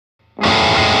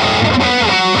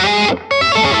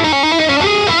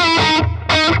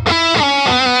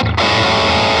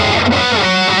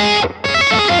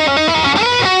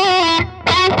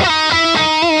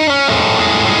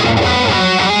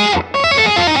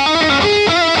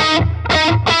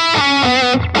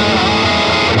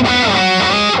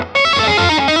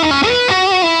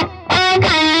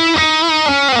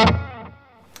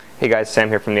Hey guys, Sam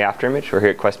here from the Afterimage. We're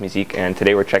here at Quest Musique, and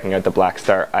today we're checking out the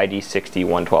Blackstar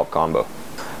ID60-112 combo.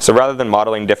 So rather than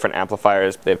modeling different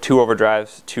amplifiers, they have 2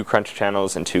 overdrives, 2 crunch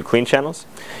channels, and 2 clean channels.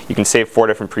 You can save 4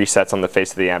 different presets on the face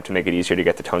of the amp to make it easier to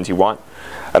get the tones you want.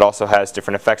 It also has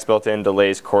different effects built in,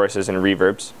 delays, choruses, and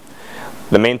reverbs.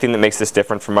 The main thing that makes this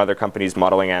different from other companies'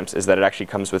 modeling amps is that it actually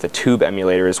comes with a tube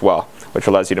emulator as well, which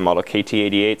allows you to model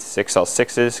KT88s,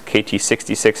 6L6s,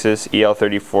 KT66s,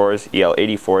 EL34s,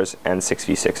 EL84s, and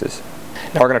 6V6s.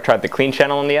 Now we're going to try the clean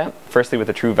channel on the amp, firstly with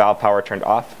the true valve power turned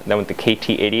off, then with the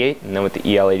KT88, and then with the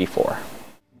EL84.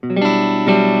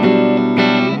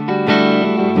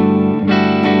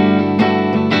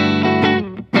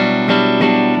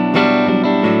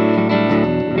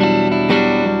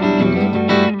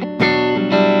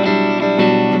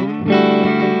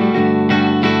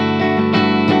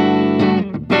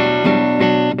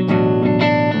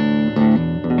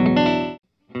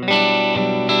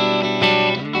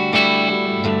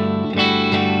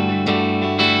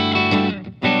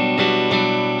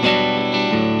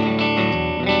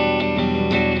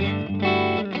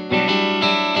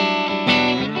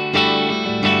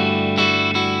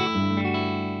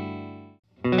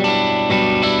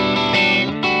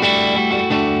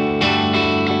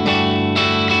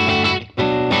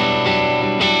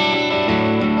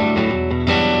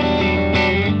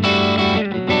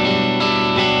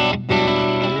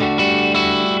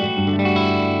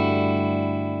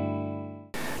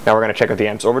 Now we're going to check out the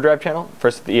amp's overdrive channel,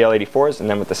 first with the EL84s and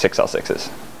then with the 6L6s.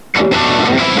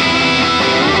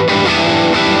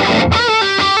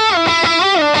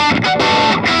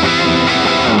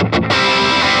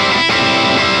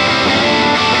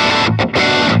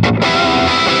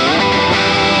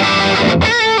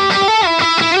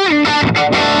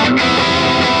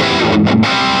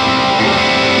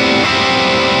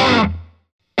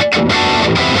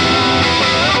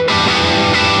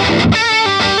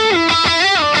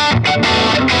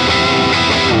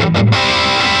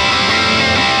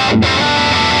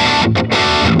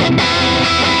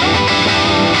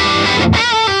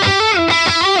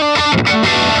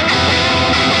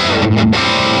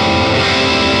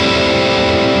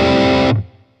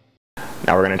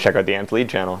 Now we're going to check out the amp's lead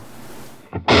channel.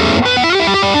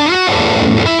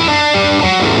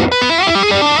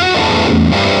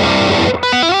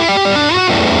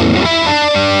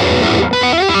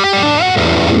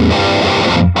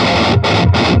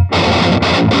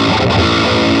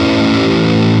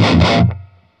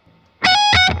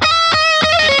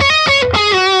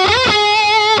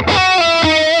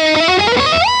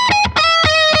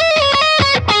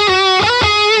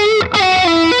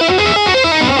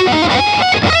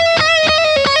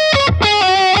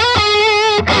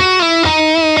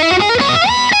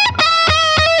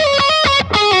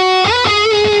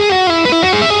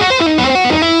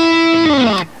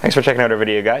 Thanks for checking out our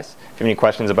video, guys. If you have any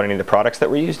questions about any of the products that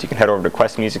were used, you can head over to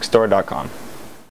questmusicstore.com.